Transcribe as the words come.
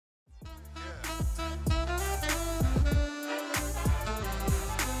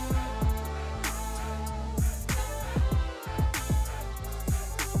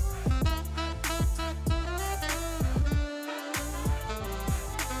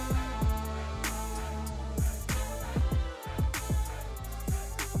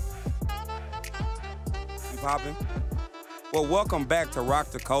popping? Well, welcome back to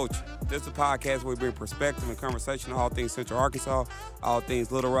Rock the Culture. This is a podcast where we bring perspective and conversation on all things Central Arkansas, all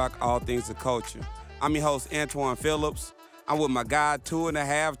things Little Rock, all things the culture. I'm your host, Antoine Phillips. I'm with my guy,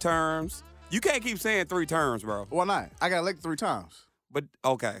 2.5 terms. You can't keep saying 3 terms, bro. Why not? I got elected 3 times. But,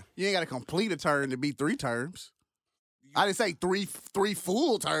 okay. You ain't got to complete a term to be 3 terms. I didn't say three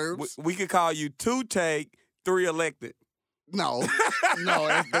full terms. We could call you 2 take, 3 elected. No,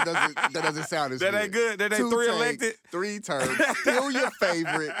 that doesn't sound as good. That ain't good. That ain't 2 3 take, elected. 3 terms. Still your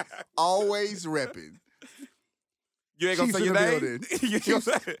favorite. Always repping. You ain't gonna Chiefs say your in the name? building. You gonna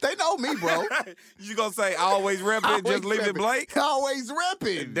say, They know me, bro. you gonna say always repping, just leave it blank? Always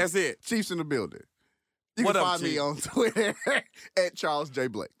repping. That's it. Chiefs in the building. You What can up, find me Chief? on Twitter at Charles J.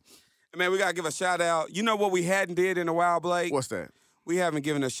 Blake. Man, we gotta give a shout out. You know what we hadn't did in a while, Blake? What's that? We haven't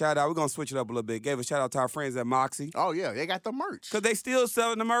given a shout out. We're gonna switch it up a little bit. Gave a shout out to our friends at Moxie. Oh, yeah. They got the merch. Cause they still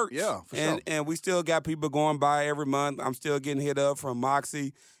selling the merch. Yeah, for and, sure. And we still got people going by every month. I'm still getting hit up from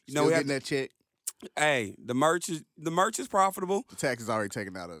Moxie. You know, Still we getting have, that check. hey, the merch is profitable. The tax is already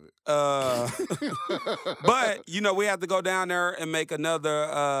taken out of it. But you know, we have to go down there and make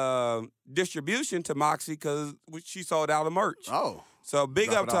another distribution to Moxie because she sold out of merch. Oh, So big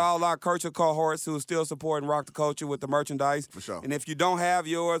Drop up it to off. all our culture cohorts who are still supporting Rock the Culture with the merchandise. for sure. And if you don't have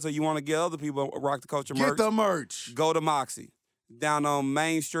yours or you want to get other people Rock the Culture Get merch, the merch. go to Moxie down on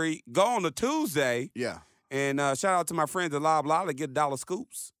Main Street. Go on a Tuesday Yeah. and shout out to my friends at Lob Lob to get $1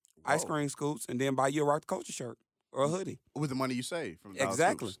 scoops, ice Whoa. cream scoops, and then buy you a Rock the Culture shirt or a hoodie. With the money you save from Dollar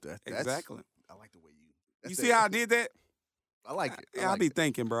Exactly. Scoops. That's- Exactly. I like the way you. You that's see it. how I did that? I like it. Yeah, I be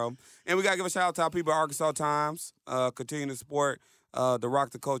thinking, bro. And we gotta give a shout out to our people at Arkansas Times. Continue to support the Rock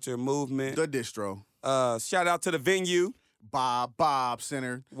the Culture movement. the distro. Shout out to the venue Bob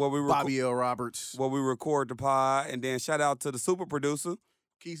Center. where we Bobby L. Roberts. where we record the pod, and then shout out to the super producer,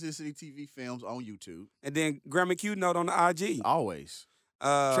 Keys to the City TV Films on YouTube. and then Grammy Q Note on the IG. Always.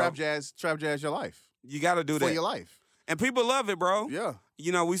 Trap Jazz, your life. You gotta do For that, your life. and people love it, bro. Yeah.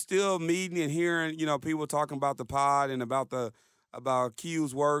 You know, we still meeting and hearing, you know, people talking about the pod and about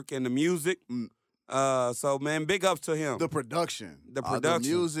Q's work and the music. Mm. So man, big ups to him. The production. The The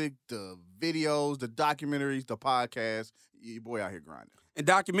production. music, the videos, the documentaries, the podcast. Your boy out here grinding. And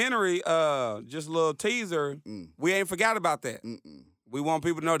documentary, just a little teaser. Mm. We ain't forgot about that. Mm-mm. We want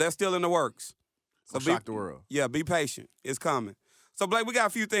people to know that's still in the works. So Gonna shock the world. Yeah, be patient. It's coming. So, Blake, we got a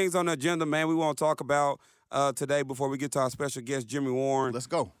few things on the agenda, man, we want to talk about today before we get to our special guest, Jimmy Warren. Let's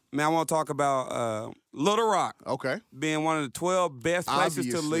go. Man, I want to talk about Little Rock Okay. being one of the 12 best places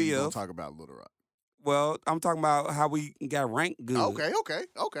Obviously, to we're gonna live. talk about Little Rock. Well, I'm talking about how we got ranked good.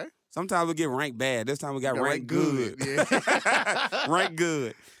 Okay. Sometimes we get ranked bad. This time we got ranked good. Yeah. Ranked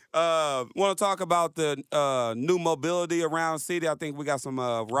good. Want to talk about the new mobility around the city. I think we got some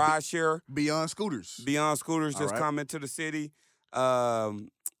ride share. Beyond Scooters. Beyond Scooters All just right. coming to the city.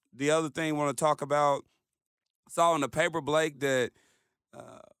 The other thing I want to talk about, saw in the paper, Blake, that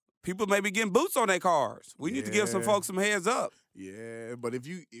people may be getting boots on their cars. We need to give some Yeah. folks some heads up. Yeah, but if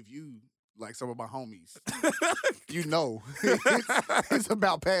you like some of my homies, you know it's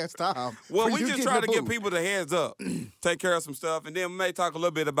about past time. Well, for we you just getting try a to give boot. people the heads up, take care of some stuff, and then we may talk a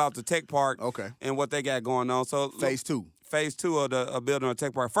little bit about the tech park Okay. and what they got going on. So Phase 2. phase 2 of the building a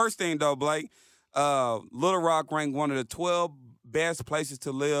tech park. First thing though, Blake, Little Rock ranked one of the 12 best places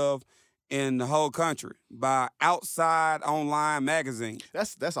to live in the whole country by Outside Online magazine.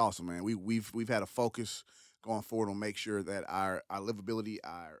 That's awesome, man. We've had a focus going forward on make sure that our livability,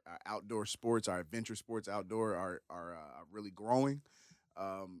 our outdoor sports, our adventure sports outdoor are really growing.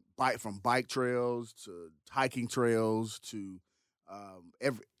 From bike trails to hiking trails to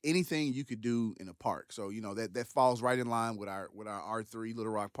anything you could do in a park. So you know that falls right in line with our R3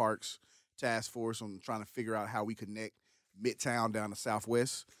 Little Rock Parks task force on trying to figure out how we connect Midtown down to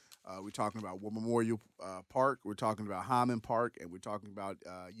Southwest. We're talking about War Memorial Park. We're talking about Hyman Park, and we're talking about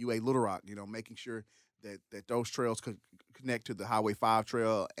UA Little Rock. You know, making sure that those trails could connect to the Highway 5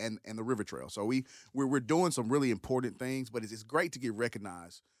 trail and the River Trail. So we're doing some really important things, but it's great to get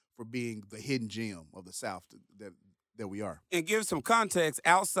recognized for being the hidden gem of the South that we are. And give some context,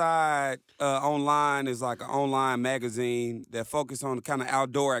 Outside Online is like an online magazine that focuses on kind of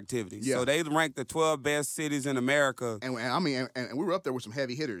outdoor activities. Yeah. So they ranked the 12 best cities in America. And I mean, and we were up there with some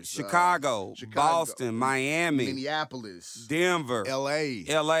heavy hitters. Chicago, Boston, Miami, Minneapolis, Denver, L.A.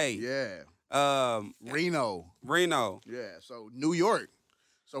 L.A., Reno. Reno. Yeah, so New York.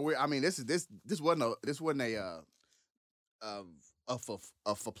 So this wasn't a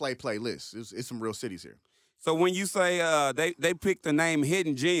for play list. It's some real cities here. So when you say they picked the name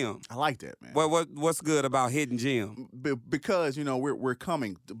Hidden Gem, I like that, man. what's good about Hidden Gem? Because you know we're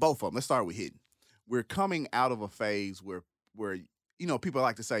coming both of them. Let's start with Hidden. we're coming out of a phase where people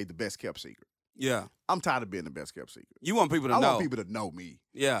like to say the best kept secret. Yeah. I'm tired of being the best kept secret. You want people to know. I want people to know me.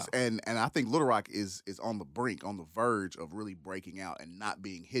 Yeah. And I think Little Rock is on the brink, on the verge of really breaking out and not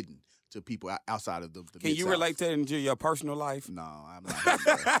being hidden to people outside of the Can you relate that into your personal life? No, I'm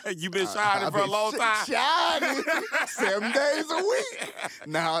not. You've been shining for a long time. Shining 7 days a week.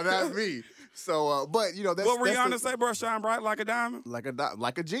 No, not me. So, but that's what Rihanna say, bro? Shine bright like a diamond, like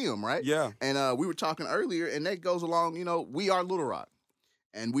a gem, right? Yeah. And we were talking earlier, and that goes along. We are Little Rock,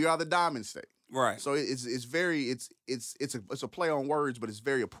 and we are the Diamond State. Right. So it's a play on words, but it's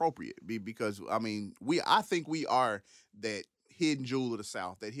very appropriate because I think we are that hidden jewel of the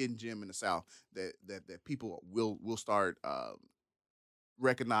South, that hidden gem in the South that people will start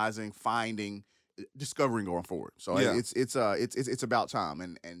recognizing, finding, discovering going forward. So yeah. it's about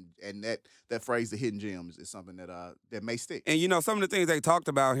time, and that phrase, the hidden gems, is something that may stick. And some of the things they talked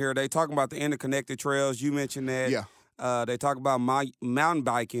about here, they talking about the interconnected trails. You mentioned that. Yeah. They talk about mountain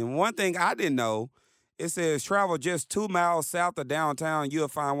biking. One thing I didn't know, it says travel just 2 miles south of downtown, you'll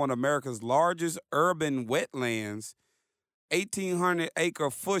find one of America's largest urban wetlands, 1,800-acre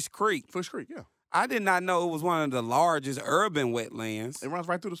Fush Creek. Fush Creek, yeah. I did not know it was one of the largest urban wetlands. It runs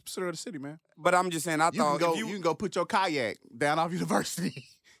right through the center of the city, man. But I'm just saying, I thought you can go put your kayak down off University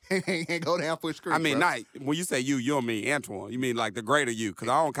and go down Fush Creek. I mean, bro. not when you say you don't mean Antoine. You mean like the greater you, because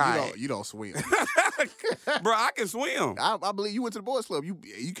I don't kayak. You don't swim. Bro, I can swim. I believe you went to the boys club. You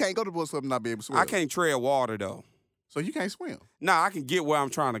can't go to the boys club and not be able to swim. I can't tread water, though. So you can't swim? Nah, I can get where I'm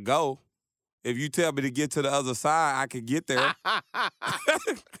trying to go. If you tell me to get to the other side, I can get there.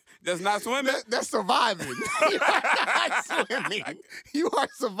 That's not swimming. That's surviving. You are not swimming. You are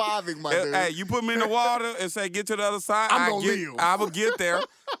surviving, my dude. Hey, you put me in the water and say get to the other side. I'm gonna live. I will get there.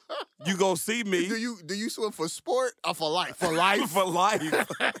 You gonna see me. Do you swim for sport or for life? For life. For life.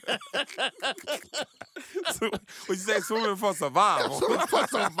 What you say? Swimming for survival. Swimming for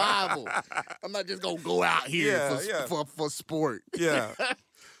survival. I'm not just gonna go out here for sport. Yeah.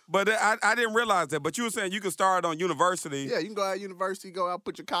 But I didn't realize that. But you were saying you could start on University. Yeah, you can go out University, go out,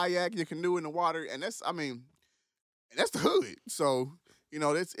 put your kayak, your canoe in the water, and that's the hood. So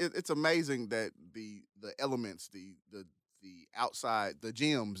it's amazing that the elements, the outside, the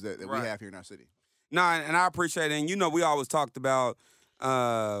gems that we have here in our city. No, and I appreciate it. And we always talked about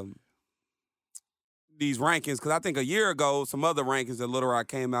these rankings because I think a year ago some other rankings that Little Rock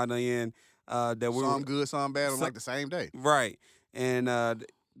came out in that were some good, some bad on like the same day. Right, and.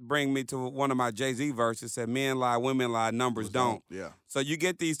 Bring me to one of my Jay-Z verses said, men lie, women lie, numbers don't. Yeah. So you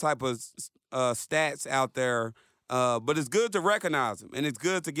get these type of stats out there, but it's good to recognize them, and it's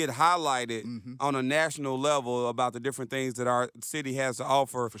good to get highlighted on a national level about the different things that our city has to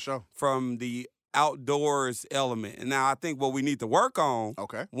offer. For sure. From the outdoors element. And now I think what we need to work on,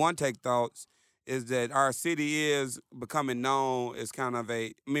 one take thoughts, is that our city is becoming known as kind of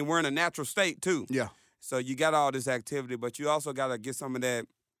we're in a natural state too. Yeah. So you got all this activity, but you also got to get some of that.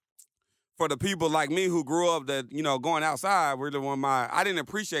 For the people like me who grew up that, going outside, I didn't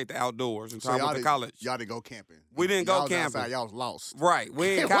appreciate the outdoors until I went to college. Y'all didn't go camping. We didn't go camping. Outside, y'all was lost. Right. We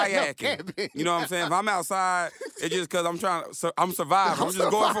ain't kayaking. You know what I'm saying? If I'm outside, it's just because I'm surviving. I'm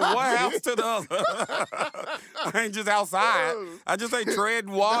just going from one house to the other. I ain't just outside. I just ain't treading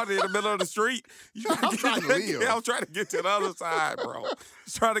water in the middle of the street. I'm trying to live. I'm trying to get to the other side, bro.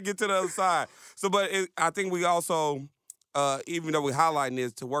 Just trying to get to the other side. So, but I think we also... even though we're highlighting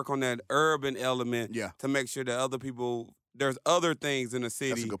this, to work on that urban element to make sure that there's other things in the city.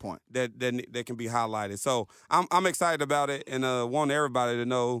 That's a good point. That can be highlighted. So I'm excited about it and want everybody to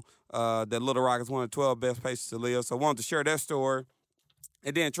know that Little Rock is one of the 12 best places to live. So I wanted to share that story.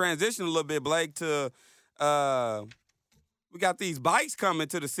 And then transition a little bit, Blake, to we got these bikes coming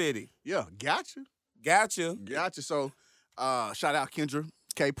to the city. Yeah, gotcha. So shout out Kendra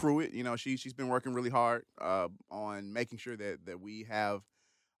K. Pruitt. She's been working really hard on making sure that we have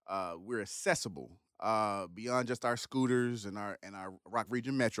we're accessible beyond just our scooters and our Rock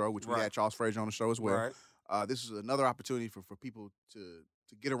Region Metro, which we had Charles Frazier on the show as well. Right. This is another opportunity for people to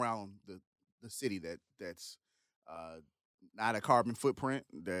get around the city that's not a carbon footprint,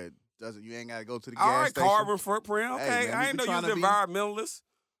 that doesn't, you ain't got to go to the gas station. All right, carbon footprint. Okay, hey, man, I ain't know you was environmentalist.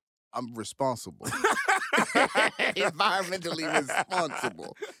 I'm responsible. Environmentally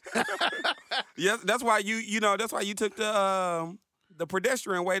responsible. Yeah, that's why that's why you took the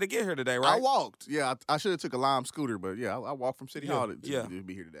pedestrian way to get here today, right? I walked. Yeah, I should have took a Lime scooter, but yeah, I walked from City Hall to be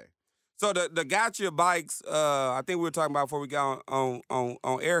here today. So the Gotcha bikes, I think we were talking about before we got on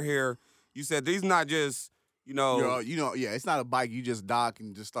air here. You said these not just, it's not a bike you just dock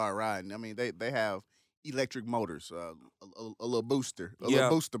and just start riding. I mean, they have electric motors, a little booster, a Yeah.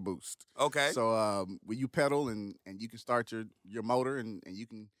 little boost. Okay. So when you pedal and you can start your motor and you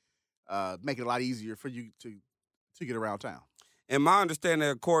can make it a lot easier for you to get around town. And my understanding,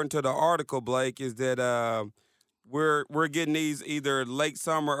 according to the article, Blake, is that we're getting these either late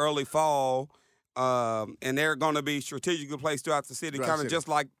summer, early fall, and they're going to be strategically placed throughout the city, Throughout kind the of city. just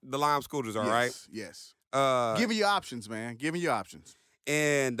like the Lime scooters are, right? Yes. Uh, Give me your options, man. Give me your options.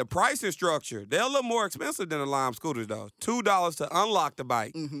 and the pricing structure, they're a little more expensive than the Lime scooters, though. $2 to unlock the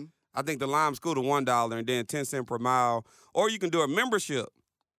bike. Mm-hmm. I think the Lime scooter $1 and then 10 cents per mile. Or you can do a membership,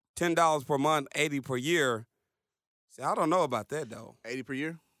 $10 per month, $80 per year. See, I don't know about that though. $80 per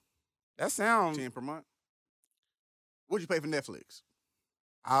year, That sounds. 10 per month. What'd you pay for Netflix?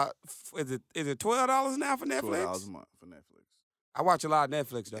 Is it $12 now for Netflix? $12 a month for Netflix. I watch a lot of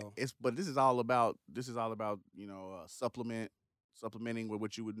Netflix though. But this is all about supplementing with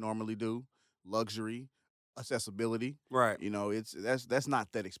what you would normally do, luxury, accessibility. Right. That's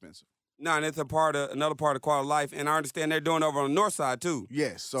not that expensive. No, and it's another part of quality of life. And I understand they're doing it over on the north side too.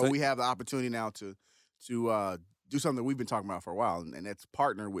 Yes. So we have the opportunity now to do something that we've been talking about for a while, and that's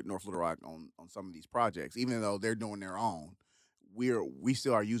partner with North Little Rock on some of these projects. Even though they're doing their own, we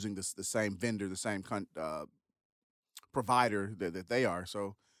still are using the same vendor, the same provider that they are.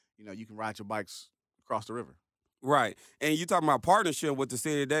 So you can ride your bikes across the river. Right. And you talking about partnership with the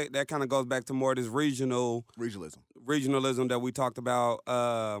city, that kind of goes back to more of this regionalism that we talked about,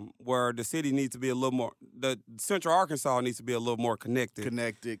 where the city needs to be a little more, the Central Arkansas needs to be a little more connected.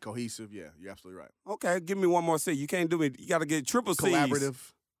 Connected, cohesive. Yeah, you're absolutely right. Okay, give me one more C. You can't do it. You got to get triple C's. Collaborative.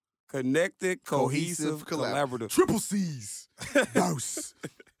 Connected, cohesive, collaborative. Triple C's. Dose.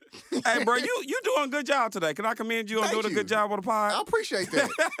 Hey, bro, you doing a good job today. Can I commend you on Thank doing you. a good job on the pod? I appreciate that.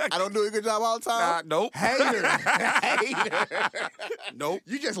 I don't do a good job all the time. Nope. Hater. Nope.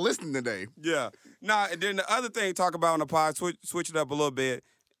 You just listening today. Yeah. Nah, and then the other thing talk about on the pod, switch it up a little bit,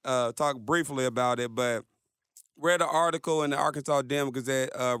 talk briefly about it, but read an article in the Arkansas Dem Gazette,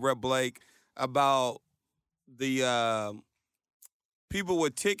 Rep. Blake, about the people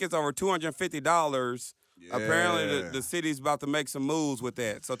with tickets over $250. Yeah. Apparently, the city's about to make some moves with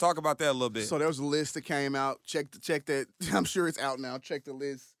that. So talk about that a little bit. So there was a list that came out. Check that. I'm sure it's out now. Check the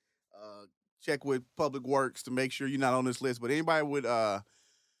list. Check with Public Works to make sure you're not on this list. But anybody with an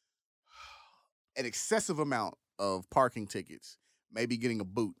excessive amount of parking tickets may be getting a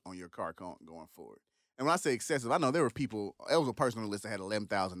boot on your car going forward. And when I say excessive, I know there were people. There was a person on the list that had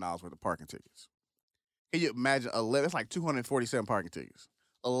 $11,000 worth of parking tickets. Can you imagine? It's like 247 parking tickets.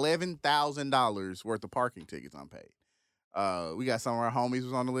 $11,000 worth of parking tickets unpaid. We got some of our homies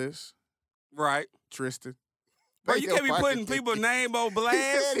was on the list. Right. Tristan. Bro, you can't be putting people's name on blast.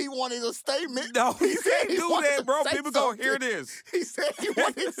 He said he wanted a statement. No, he can't do that, bro. say People gonna hear something. this. He said he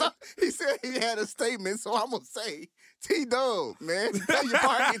wanted something. He said he had a statement, so I'm gonna say, T-Dub, man, pay your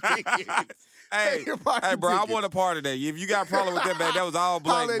parking tickets. Hey, bro, I want a part of that. If you got a problem with that, man, that was all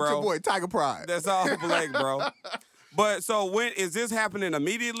Blake, Holla at bro. your boy, Tiger Pride. That's all Blake, bro. But so when is this happening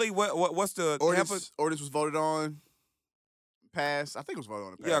immediately? What's the Ordinance was voted on, passed. I think it was voted on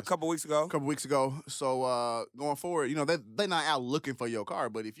and passed. Yeah, a couple weeks ago. So going forward, they're not out looking for your car,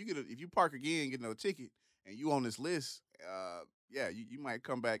 but if you park again, get another ticket, and you on this list, you might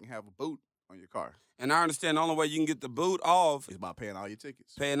come back and have a boot on your car. And I understand the only way you can get the boot off is by paying all your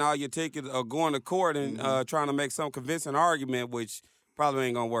tickets. Or going to court and trying to make some convincing argument, which probably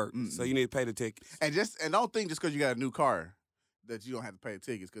ain't gonna work. Mm-mm. So you need to pay the tickets. And don't think just because you got a new car that you don't have to pay the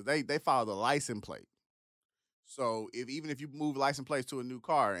tickets, because they follow the license plate. So even if you move license plates to a new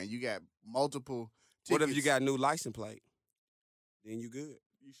car and you got multiple tickets, what if you got a new license plate? Then you good.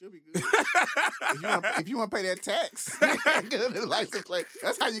 You should be good. if you want to pay that tax, get a new license plate.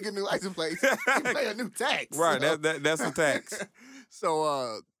 That's how you get new license plates. You pay a new tax. Right, that's the tax.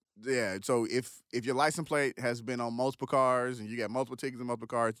 So so if your license plate has been on multiple cars and you got multiple tickets on multiple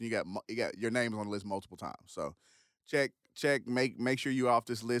cars and you got your names on the list multiple times. So check, make sure you off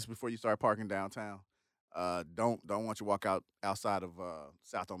this list before you start parking downtown. Don't want you to walk outside of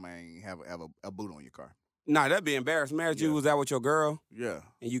South Domain and have a boot on your car. Nah, that'd be embarrassing. Imagine you was out with your girl. Yeah.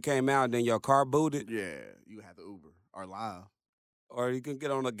 And you came out and then your car booted. Yeah. You have to Uber or Lime. Or you can get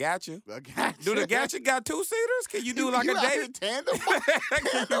on a Gatcha. A Gatcha. Do the Gatcha got two-seaters? Can you do like a date? Tandem? Right.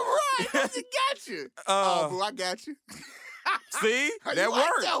 That's a Gatcha. Bro, I got you. See? That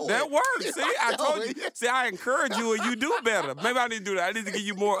works. That works. See? I told you. See, I encourage you and you do better. Maybe I need to do that. I need to get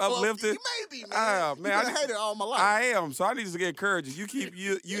you more uplifted. Maybe, man. Man, I've been a hater all my life. I am. So I need to get encouraged.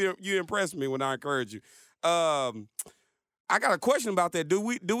 You impress me when I encourage you. I got a question about that. Do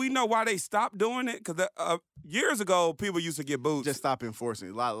we know why they stopped doing it? Because years ago, people used to get boots. Just stop enforcing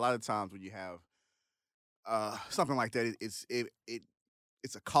it. A lot of times when you have something like that.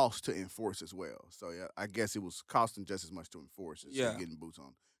 It's a cost to enforce as well. So yeah, I guess it was costing just as much to enforce as getting boots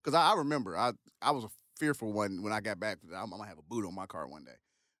on. Because I remember I was a fearful one when I got back. I'm gonna have a boot on my car one day.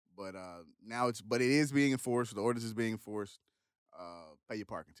 But now it is being enforced. The orders is being enforced. Pay your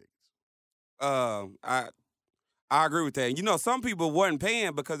parking tickets. I agree with that. And, you know, some people wasn't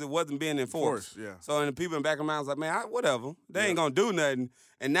paying because it wasn't being enforced. Yeah. So and the people in the back of the mind was like, man, whatever. They ain't gonna do nothing.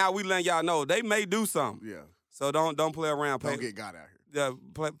 And now we letting y'all know they may do something. Yeah. So don't play around. Don't get got out here. Yeah,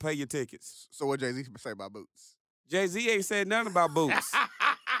 pay your tickets. So what Jay-Z say about boots? Jay-Z ain't said nothing about boots.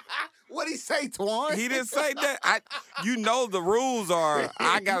 What'd he say, Twan? He didn't say that. You know the rules are.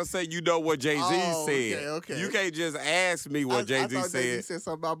 I gotta say, you know what Jay-Z said. Okay. You can't just ask me what Jay-Z I thought said. Jay-Z said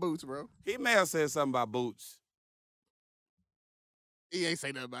something about boots, bro. He may have said something about boots. He ain't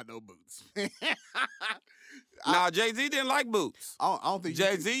say nothing about no boots. Nah, Jay-Z didn't like boots. I don't think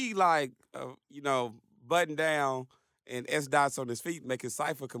Jay-Z like button down and S dots on his feet, make his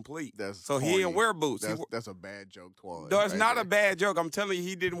cipher complete. So he didn't wear boots. That's a bad joke, Twan. No, it's not a bad joke. I'm telling you,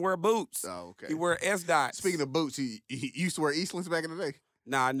 he didn't wear boots. Oh, okay. He wear S dots. Speaking of boots, he used to wear Eastlands back in the day.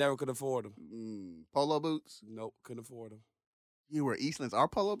 Nah, I never could afford them. Polo boots? Nope, couldn't afford them. You wear Eastlands or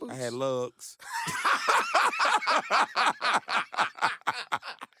polo boots? I had lugs.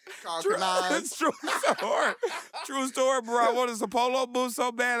 It's true story. True story, bro. I wanted some polo boots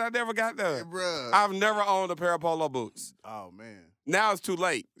so bad I never got them. Bruh. I've never owned a pair of polo boots. Oh, man. Now it's too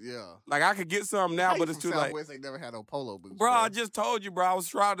late. Yeah. Like, I could get some now, but it's too late. Southwest ain't never had no polo boots. Bro, I just told you, bro. I was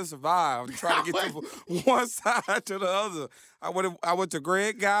trying to survive. I was trying to get from one side to the other. I went to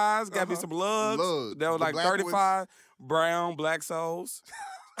Greg Guys, got me some lugs. They were like 35 brown, black soles.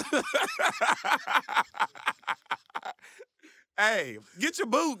 Hey, get your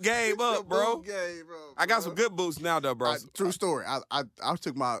boot game up, bro. I got some good boots now, though, bro. True story. I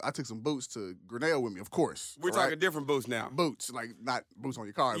took some boots to Grinnell with me, of course. We're talking different boots now. Boots, like not boots on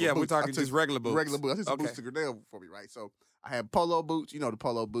your car. Yeah, we're talking just regular boots. Regular boots. I took some boots to Grinnell for me, right? So I had polo boots, the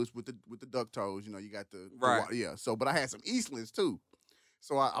polo boots with the duck toes. You got the yeah. So, but I had some Eastlands too.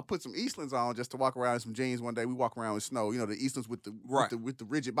 So I put some Eastlands on just to walk around in some jeans one day. We walk around with snow. The Eastlands with the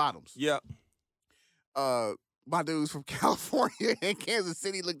rigid bottoms. Yep. My dudes from California and Kansas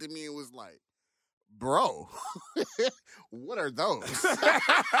City looked at me and was like, bro, what are those?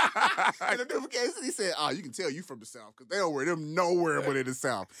 And the dude from Kansas City said, oh, you can tell you from the South because they don't wear them nowhere but in the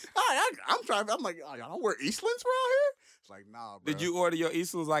South. I'm like, oh, y'all don't wear Eastlands around here? It's like, nah, bro. Did you order your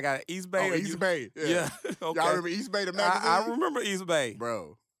Eastlands like at East Bay? Oh, East Bay. Yeah. Okay. Y'all remember East Bay, the magazine? I remember East Bay.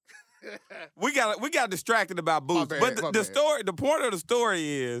 Bro. We got distracted about boots. But the point of the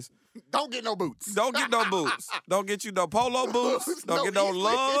story is, don't get no boots. Don't get no boots. Don't get you no polo boots. Don't get no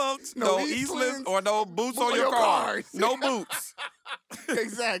lugs, no Eastlands, or no boots on your car. No boots.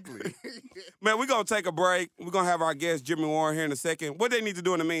 Exactly. Man, we're going to take a break. We're going to have our guest, Jimmy Warren, here in a second. What they need to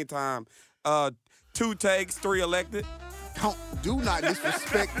do in the meantime? 2 takes, 3 elected. Do not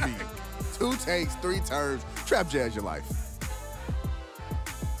disrespect me. 2 takes, 3 terms. Trap Jazz your life.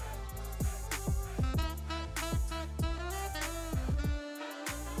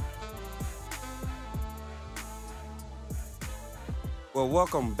 Well,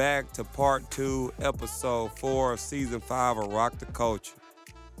 welcome back to part 2, episode 4 of season 5 of Rock the Culture.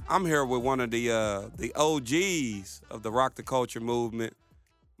 I'm here with one of the OGs of the Rock the Culture movement,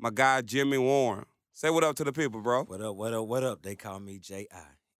 my guy Jimmy Warren. Say what up to the people, bro. What up, what up, what up? They call me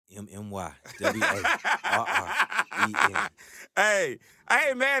JIMMYWARREN. Hey, I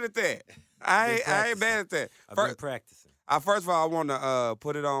ain't mad at that. I ain't mad at that. I've been practicing. First of all, I want to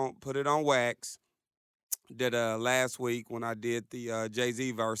put it on wax. That last week when I did the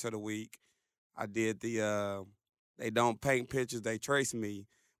Jay-Z verse of the week, I did the they don't paint pictures, they trace me.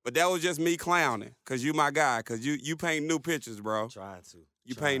 But that was just me clowning, because you my guy, because you paint new pictures, bro. Trying to.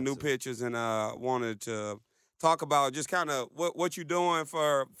 You paint new pictures, and wanted to talk about just kind of what you're doing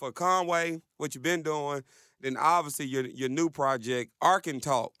for Conway, what you've been doing. Then obviously your new project, Ark and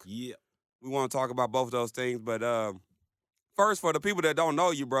Talk. Yeah. We want to talk about both of those things. But first, for the people that don't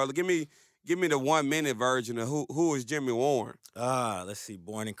know you, brother, give me the 1-minute version of who is Jimmy Warren. Let's see.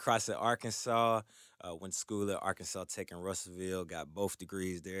 Born in Crossett, Arkansas. Went to school at Arkansas Tech in Russellville. Got both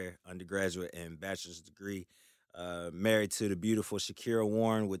degrees there, undergraduate and bachelor's degree. Married to the beautiful Shakira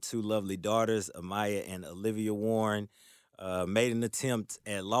Warren with 2 lovely daughters, Amaya and Olivia Warren. Made an attempt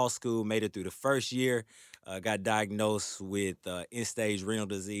at law school, made it through the first year. Got diagnosed with end-stage renal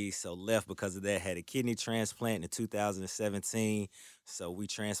disease, so left because of that. Had a kidney transplant in 2017. So we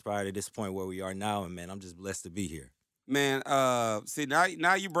transpired to this point where we are now, and man, I'm just blessed to be here. Man, see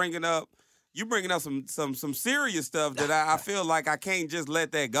now you bringing up you bringing up some serious stuff that I feel like I can't just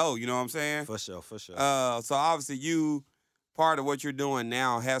let that go. You know what I'm saying? For sure, for sure. So obviously part of what you're doing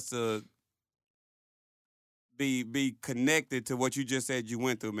now has to be connected to what you just said you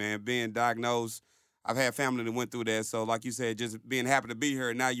went through, man. Being diagnosed, I've had family that went through that. So like you said, just being happy to be here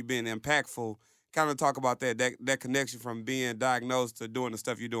and now you being impactful. Kind of talk about that connection from being diagnosed to doing the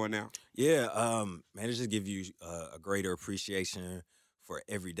stuff you're doing now. Yeah, man, it just give you a greater appreciation for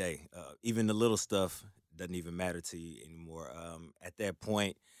every day. Even the little stuff doesn't even matter to you anymore. At that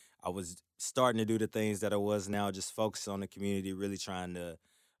point, I was starting to do the things that I was now, just focus on the community, really trying to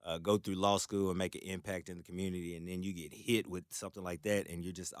go through law school and make an impact in the community. And then you get hit with something like that, and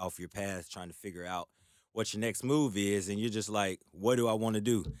you're just off your path trying to figure out what your next move is. And you're just like, what do I want to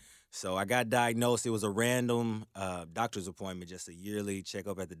do? So I got diagnosed. It was a random doctor's appointment, just a yearly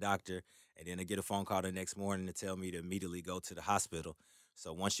checkup at the doctor. And then I get a phone call the next morning to tell me to immediately go to the hospital.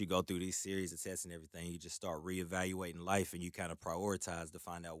 So once you go through these series of tests and everything, you just start reevaluating life and you kind of prioritize to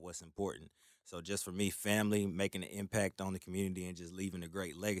find out what's important. So just for me, family, making an impact on the community and just leaving a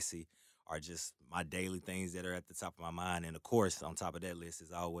great legacy are just my daily things that are at the top of my mind. And of course, on top of that list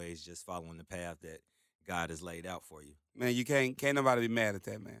is always just following the path that God has laid out for you. Man, you can't nobody be mad at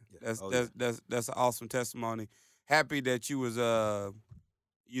that, man. Yeah. That's an awesome testimony. Happy that you was go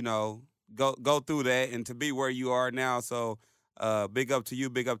through that and to be where you are now. So big up to you,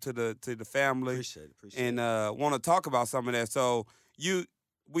 big up to the family. Appreciate it. And want to talk about some of that. So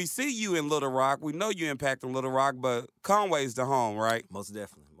we see you in Little Rock. We know you impacting Little Rock, but Conway's the home, right? Most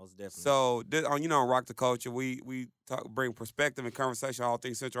definitely. So on Rock the Culture, we bring perspective and conversation on all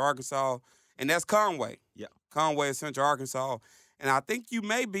things Central Arkansas. And that's Conway. Yeah. Conway is Central Arkansas. And I think you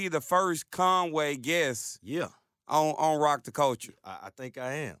may be the first Conway guest on Rock the Culture. I think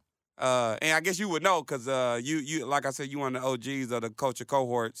I am. And I guess you would know because you like I said, you one of the OGs of the culture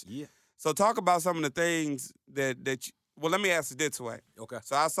cohorts. Yeah. So talk about some of the things that well, let me ask it this way. Okay.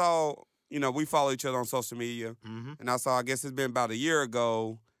 So I saw, we follow each other on social media. Mm-hmm. And I guess it's been about a year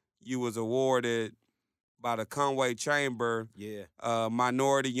ago, you was awarded by the Conway Chamber,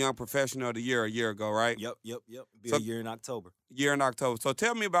 Minority Young Professional of the Year a year ago, right? Yep. Be a year in October. So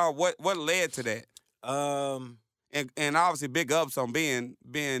tell me about what led to that. And obviously big ups on being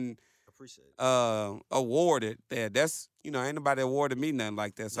appreciate awarded that. That's ain't nobody awarded me nothing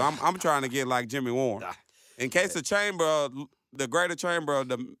like that. So I'm trying to get like Jimmy Warren. In case the chamber, the Greater Chamber of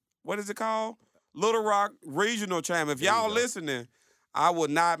the what is it called? Little Rock Regional Chamber. If y'all listening, I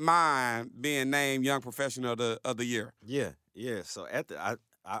would not mind being named Young Professional of the Year. Yeah. So I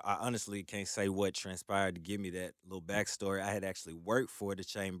honestly can't say what transpired to give me that little backstory. I had actually worked for the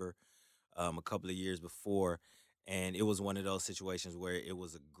chamber a couple of years before, and it was one of those situations where it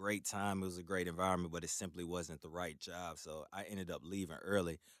was a great time, it was a great environment, but it simply wasn't the right job. So I ended up leaving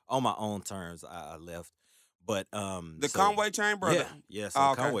early on my own terms. I left, but Conway Chamber.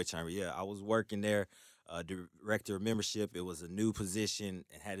 So Conway Chamber. Yeah, I was working there. Director of membership. It was a new position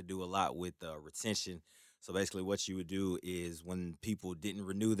and had to do a lot with retention. So basically what you would do is when people didn't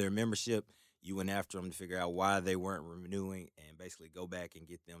renew their membership, you went after them to figure out why they weren't renewing and basically go back and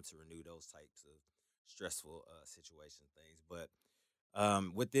get them to renew those types of stressful situation things. But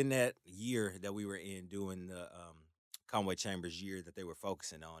within that year that we were in doing the Conway Chambers year that they were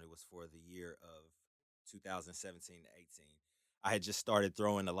focusing on, it was for the year of 2017 to 18. I had just started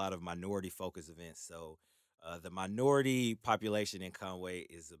throwing a lot of minority-focused events. So the minority population in Conway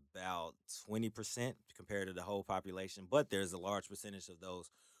is about 20% compared to the whole population, but there's a large percentage of those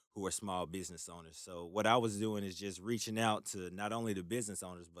who are small business owners. So what I was doing is just reaching out to not only the business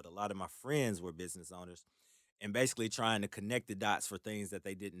owners, but a lot of my friends were business owners and basically trying to connect the dots for things that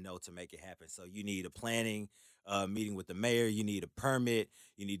they didn't know to make it happen. So you need a planning meeting with the mayor, you need a permit,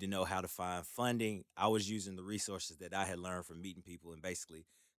 you need to know how to find funding. I was using the resources that I had learned from meeting people and basically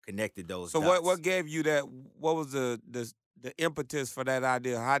connected those dots. So what gave you that? What was the impetus for that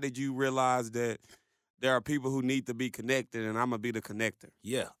idea? How did you realize that there are people who need to be connected and I'm going to be the connector?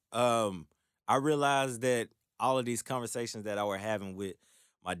 Yeah. I realized that all of these conversations that I were having with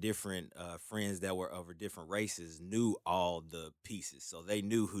my different friends that were of different races knew all the pieces. So they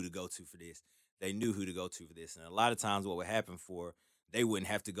knew who to go to for this. They knew who to go to for this. And a lot of times what would happen they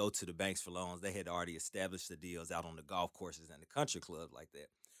wouldn't have to go to the banks for loans. They had already established the deals out on the golf courses and the country club like that.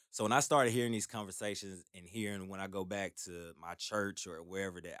 So when I started hearing these conversations and hearing when I go back to my church or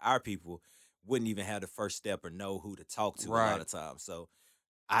wherever that our people wouldn't even have the first step or know who to talk to a lot of times. So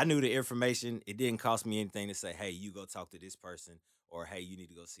I knew the information. It didn't cost me anything to say, hey, you go talk to this person or, hey, you need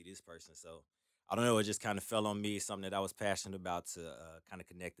to go see this person. So I don't know. It just kind of fell on me. It's something that I was passionate about to kind of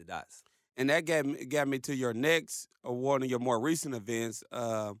connect the dots. And that got me to your next award in your more recent events.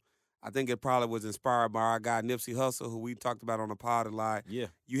 I think it probably was inspired by our guy Nipsey Hussle, who we talked about on the pod a lot. Yeah.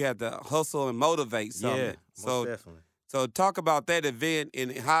 You had the Hustle and Motivate Summit. Yeah, most definitely. So talk about that event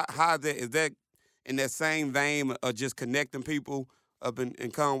and how that is that in that same vein of just connecting people up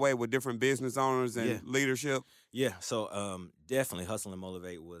in Conway with different business owners and leadership. Yeah, so definitely Hustle and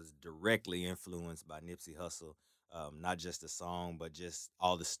Motivate was directly influenced by Nipsey Hussle. Not just the song, but just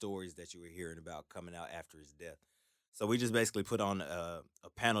all the stories that you were hearing about coming out after his death. So we just basically put on a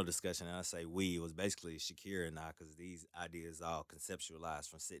panel discussion, and I say we, it was basically Shakira and I, because these ideas all conceptualized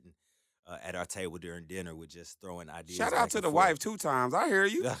from sitting at our table during dinner with just throwing ideas. Shout out to the wife 2 times. I hear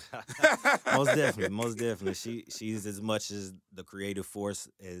you. Most definitely. She's as much as the creative force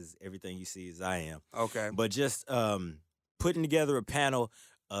as everything you see as I am. Okay. But just putting together a panel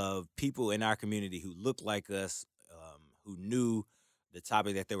of people in our community who looked like us, who knew the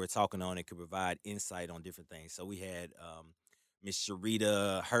topic that they were talking on and could provide insight on different things. So we had Miss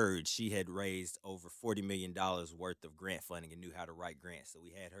Sharita Hurd. She had raised over $40 million worth of grant funding and knew how to write grants. So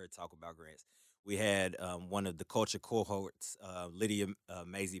we had her talk about grants. We had one of the culture cohorts, Lydia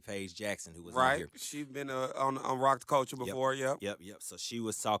Maisie Page Jackson, who was on here. She's been on Rock the Culture before. Yep. So she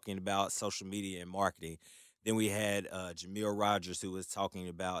was talking about social media and marketing. Then we had Jamil Rogers, who was talking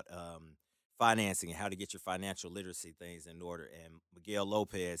about financing and how to get your financial literacy things in order. And Miguel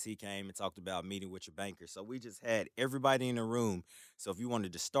Lopez, he came and talked about meeting with your banker. So we just had everybody in the room. So if you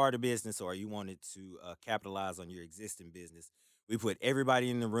wanted to start a business or you wanted to capitalize on your existing business, we put everybody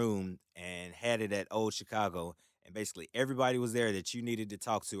in the room and had it at Old Chicago. And basically everybody was there that you needed to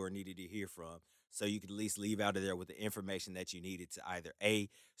talk to or needed to hear from. So you could at least leave out of there with the information that you needed to either A,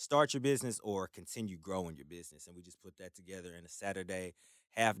 start your business or continue growing your business. And we just put that together in a Saturday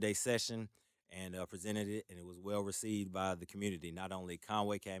half-day session and presented it, and it was well received by the community. Not only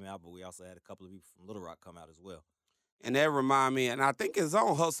Conway came out, but we also had a couple of people from Little Rock come out as well. And that remind me, and I think it's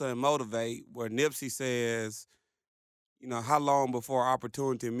on Hustle and Motivate, where Nipsey says, you know, how long before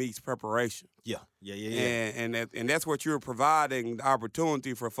opportunity meets preparation? Yeah. And that's what you're providing, the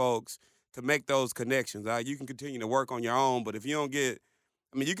opportunity for folks to make those connections. You can continue to work on your own, but if you don't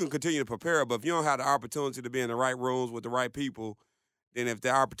you can continue to prepare, but if you don't have the opportunity to be in the right rooms with the right people, then if the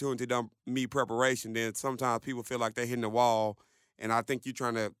opportunity don't meet preparation, then sometimes people feel like they're hitting the wall, and I think you're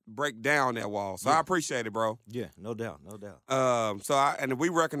trying to break down that wall. So I appreciate it, bro. Yeah, no doubt. And we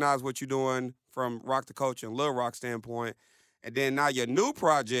recognize what you're doing from Rock the Culture and Little Rock standpoint, and then now your new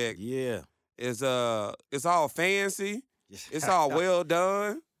project, is it's all fancy, it's all well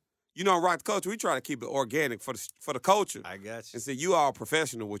done. You know, Rock the Culture, we try to keep it organic for the culture. I got you. And see, you all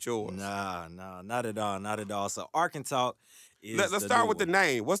professional with yours. Nah, not at all. So Ark and Talk. Let's start with the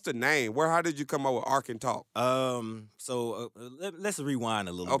name. What's the name? How did you come up with Ark and Talk? Let's rewind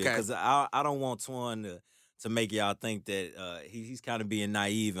a little bit, because I don't want Twan to make y'all think that he's kind of being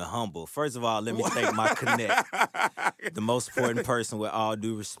naive and humble. First of all, let me thank my connect, the most important person, with all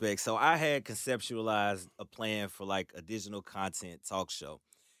due respect. So I had conceptualized a plan for like a digital content talk show.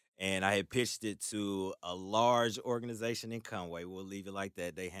 And I had pitched it to a large organization in Conway. We'll leave it like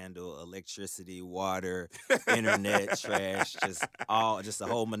that. They handle electricity, water, internet, trash, just a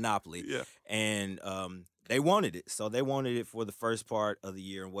whole monopoly. Yeah. And they wanted it. So they wanted it for the first part of the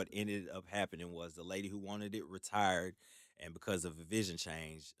year. And what ended up happening was the lady who wanted it retired. And because of a vision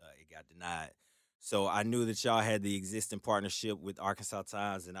change, it got denied. So I knew that y'all had the existing partnership with Arkansas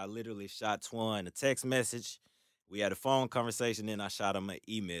Times. And I literally shot Twan a text message. We had a phone conversation, then I shot him an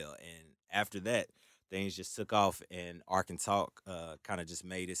email. And after that, things just took off, and Ark and Talk kind of just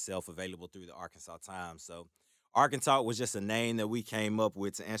made itself available through the Arkansas Times. So Ark and Talk was just a name that we came up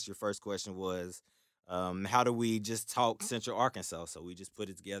with. To answer your first question was, how do we just talk Central Arkansas? So we just put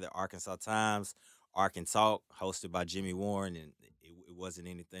it together, Arkansas Times, Ark and Talk, hosted by Jimmy Warren. And it wasn't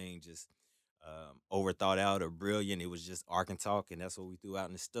anything just overthought out or brilliant. It was just Ark and Talk, and that's what we threw out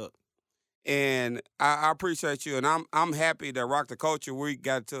and it stuck. And I appreciate you, and I'm happy that Rock the Culture, we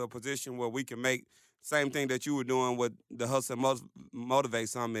got to a position where we can make same thing that you were doing with the Hustle and Motivate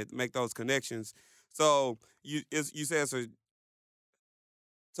Summit, make those connections. So you said so.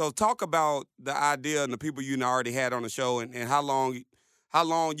 So talk about the idea and the people you already had on the show, and how long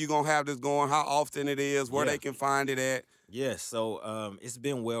you gonna have this going, how often it is, where they can find it at. Yeah, so it's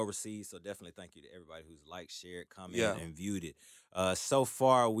been well received, so definitely thank you to everybody who's liked, shared, commented, and viewed it. So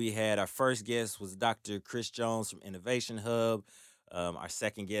far, we had our first guest was Dr. Chris Jones from Innovation Hub. Our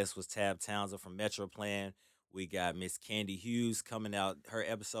second guest was Tab Townsend from Metro Plan. We got Miss Candy Hughes coming out. Her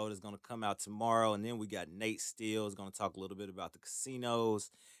episode is going to come out tomorrow. And then we got Nate Steele is going to talk a little bit about the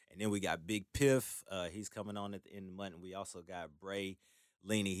casinos. And then we got Big Piff. He's coming on at the end of the month. And we also got Bray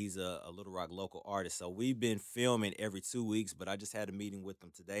Leany. He's a Little Rock local artist. So we've been filming every 2 weeks, but I just had a meeting with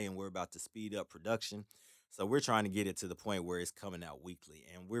them today, and we're about to speed up production. So we're trying to get it to the point where it's coming out weekly,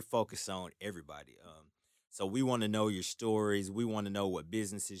 and we're focused on everybody. So we want to know your stories. We want to know what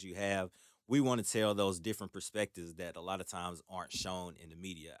businesses you have. We want to tell those different perspectives that a lot of times aren't shown in the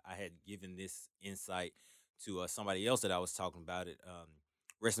media. I had given this insight to somebody else that I was talking about it.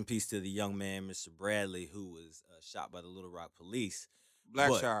 Rest in peace to the young man, Mr. Bradley, who was shot by the Little Rock police.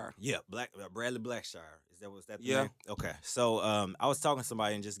 Blackshire. Bradley Blackshire. Was that the Yeah. name? Okay. So I was talking to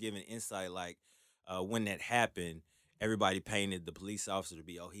somebody and just giving insight, like when that happened, everybody painted the police officer to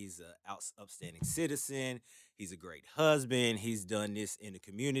be, he's an upstanding citizen, he's a great husband, he's done this in the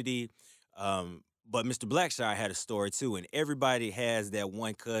community. But Mr. Blackshire had a story too, and everybody has that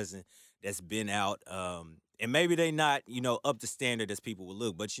one cousin that's been out, and maybe they not, up to standard as people would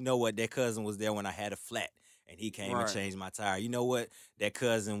look, but you know what? That cousin was there when I had a flat, and he came Right. and changed my tire. You know what? That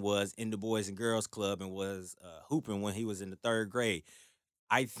cousin was in the Boys and Girls Club and was hooping when he was in the 3rd grade.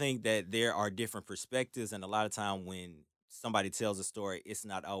 I think that there are different perspectives, and a lot of time when somebody tells a story, it's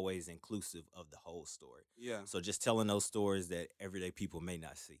not always inclusive of the whole story. Yeah. So just telling those stories that everyday people may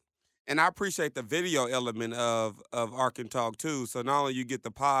not see. And I appreciate the video element of Ark and Talk too. So not only you get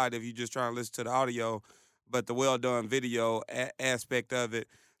the pod if you just try to listen to the audio, but the well done video aspect of it.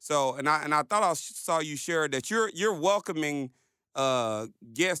 So and I thought I saw you share that you're welcoming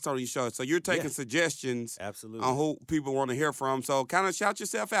guests on your show. So you're taking suggestions Absolutely. on who people want to hear from. So kind of shout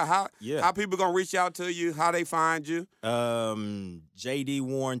yourself out. How people gonna reach out to you? How they find you? JD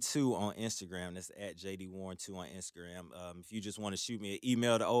Warren 2 on Instagram. That's at JD Warren 2 on Instagram. If you just want to shoot me an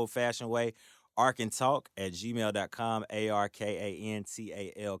email the old-fashioned way, arkandtalk@gmail.com,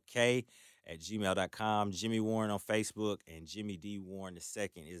 ARKANTALK@gmail.com. Jimmy Warren on Facebook, and Jimmy D. Warren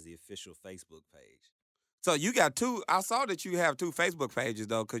II is the official Facebook page. So you got two. I saw that you have 2 Facebook pages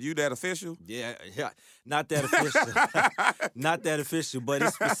though. Cause you that official? Yeah, not that official, not that official, but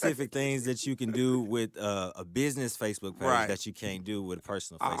it's specific things that you can do with a business Facebook page Right. that you can't do with a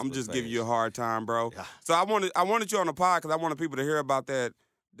personal Facebook I'm just page. giving you a hard time, bro. Yeah. So I wanted you on the pod because I wanted people to hear about that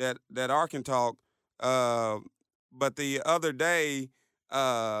Ark and Talk. But the other day,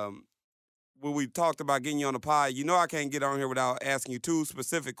 when we talked about getting you on the pod, I can't get on here without asking you 2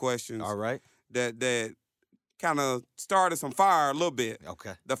 specific questions. All right. That kind of started some fire a little bit.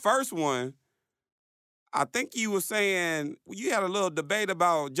 Okay. The first one, I think you were saying you had a little debate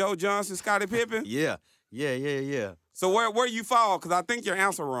about Joe Johnson, Scottie Pippen. Yeah. So where you fall? Because I think your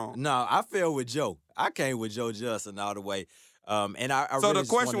answer wrong. No, I fell with Joe. I came with Joe Johnson all the way. And I So really the just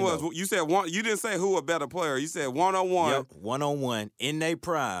question wanna was, know. you said one. You didn't say who a better player. You said 1-on-1. Yep, 1-on-1 in their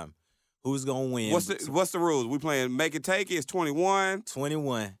prime. Who's gonna win? What's the rules? We playing make it take it. It's 21.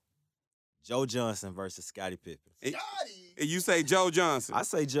 21. Joe Johnson versus Scottie Pippen. And you say Joe Johnson. I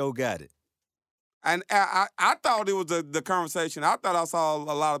say Joe got it. And I thought it was the conversation. I thought I saw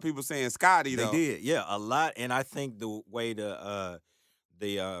a lot of people saying Scotty though. They did, yeah, a lot. And I think the way the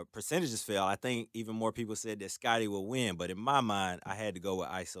percentages fell, I think even more people said that Scotty will win. But in my mind, I had to go with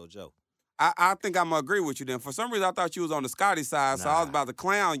ISO Joe. I think I'm gonna agree with you then. For some reason, I thought you was on the Scotty side, so I was Nah. about to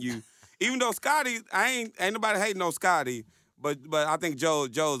clown you. Even though Scotty, ain't nobody hating on Scotty, but I think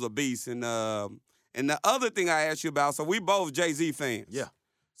Joe's a beast. And the other thing I asked you about, so we both Jay-Z fans. Yeah.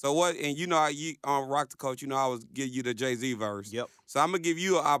 So what? And you on Rock the Coach, I was give you the Jay-Z verse. Yep. So I'm gonna give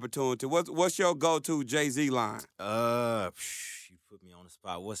you an opportunity. What's your go-to Jay-Z line? You put me on the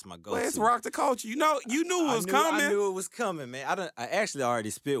spot. What's my go-to? Well, it's Rock the Coach. You knew it was coming. I knew it was coming, man. I actually already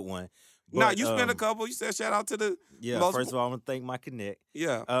spit one. Nah, But, you spent a couple. You said shout out to the Yeah. most- First of all, I want to thank my connect.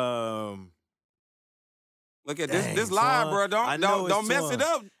 yeah. Look at Dang, this live, son. bro. I know Don't it's mess fun. it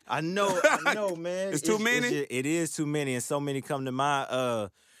up. I know, man. It's too many? It is too many, and so many come to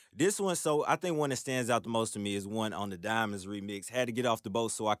mind. This one, so I think one that stands out the most to me is one on the Diamonds remix. Had to get off the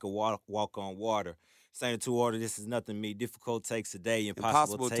boat so I could walk on water. Saying to water, this is nothing me. Difficult takes a day,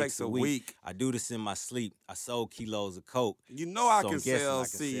 impossible takes a week. I do this in my sleep. I sold kilos of coke. You know I So I'm can guessing sell I can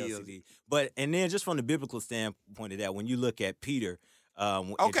seeds. CD. But and then just from the biblical standpoint of that, when you look at Peter,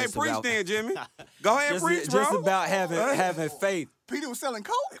 it's Okay, just preach about- then, Jimmy. Go ahead, just, preach, just bro. about having faith. Peter was selling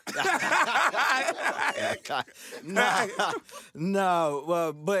coke.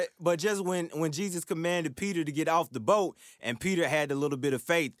 No, but just when Jesus commanded Peter to get off the boat, and Peter had a little bit of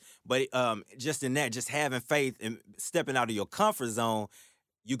faith, but just in that, just having faith and stepping out of your comfort zone,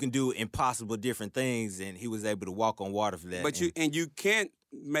 you can do impossible different things, and he was able to walk on water for that. But you can't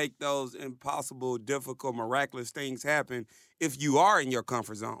make those impossible, difficult, miraculous things happen if you are in your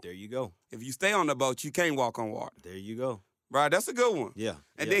comfort zone. There you go. If you stay on the boat, you can't walk on water. There you go. Right, that's a good one. Yeah.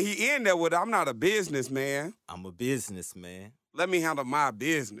 And yeah. then he ended with, I'm not a businessman. I'm a businessman. Let me handle my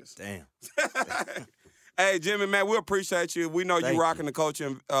business. Damn. Hey, Jimmy, man, we appreciate you. We know Thank you rocking you. the culture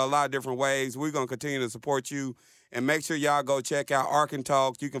in a lot of different ways. We're going to continue to support you. And make sure y'all go check out Arkin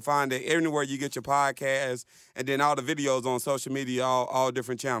Talk. You can find it anywhere you get your podcast. And then all the videos on social media, all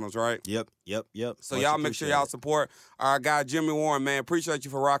different channels, right? Yep. So Much y'all make sure appreciated. y'all support our guy, Jimmy Warren, man. Appreciate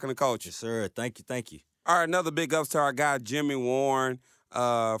you for rocking the culture. Yes, sir. Thank you. All right, another big ups to our guy, Jimmy Warren,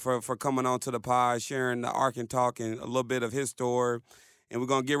 for coming on to the pod, sharing the Arkin Talk and a little bit of his story. And we're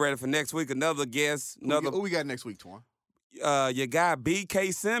going to get ready for next week. Another guest. Who we got next week, Twan? Your guy,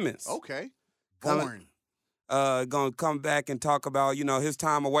 B.K. Simmons. Okay. Coming- Born. Going to come back and talk about, his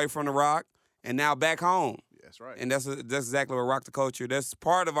time away from the Rock and now back home. That's right. And that's exactly what Rock the Culture. That's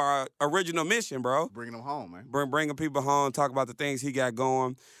part of our original mission, bro. Bringing them home, man. Bringing people home, talk about the things he got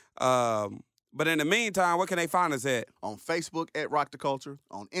going. But in the meantime, where can they find us at? On Facebook at Rock the Culture,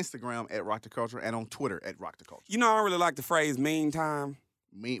 on Instagram at Rock the Culture, and on Twitter at Rock the Culture. I don't really like the phrase meantime.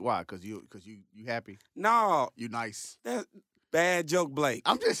 Why? Because you happy? No, You nice? that's bad joke, Blake.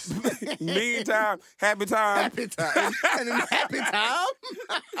 I'm just Meantime, happy time. happy time. And in happy time.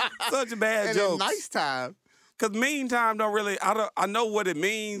 Such a bad and joke. in nice time. Because meantime don't really, I know what it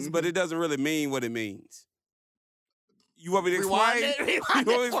means, but it doesn't really mean what it means. You want me to Rewind explain? it. Rewind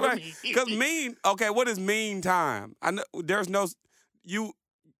You want me it to for explain? me. Because what is meantime? I know there's no,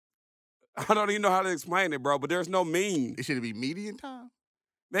 I don't even know how to explain it, bro, but there's no mean. Should it be median time?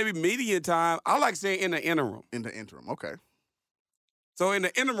 Maybe median time. I like saying in the interim. In the interim, okay. So in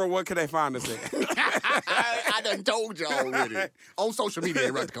the interim, what can they find us at? I done told you already. On social media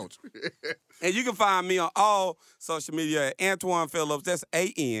at Rock the Culture. And you can find me on all social media at Antoine Phillips. That's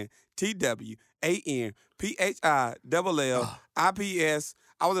ANTWANPHILLIPS.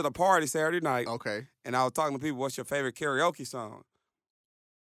 I was at a party Saturday night, Okay. and I was talking to people, what's your favorite karaoke song?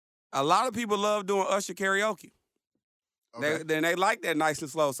 A lot of people love doing Usher karaoke. Okay. They like that nice and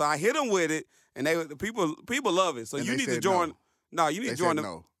slow. So I hit them with it, and people love it. So And you they need to said join. no. No, you need They to join said them.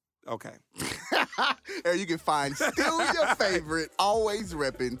 no. Okay. And you can find Still Your Favorite, always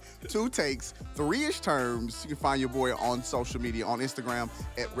repping, 2 takes, 3-ish terms. You can find your boy on social media, on Instagram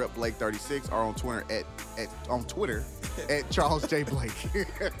at RepBlake36 or on Twitter at Charles J. Blake.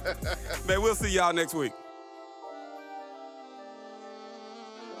 Man, we'll see y'all next week.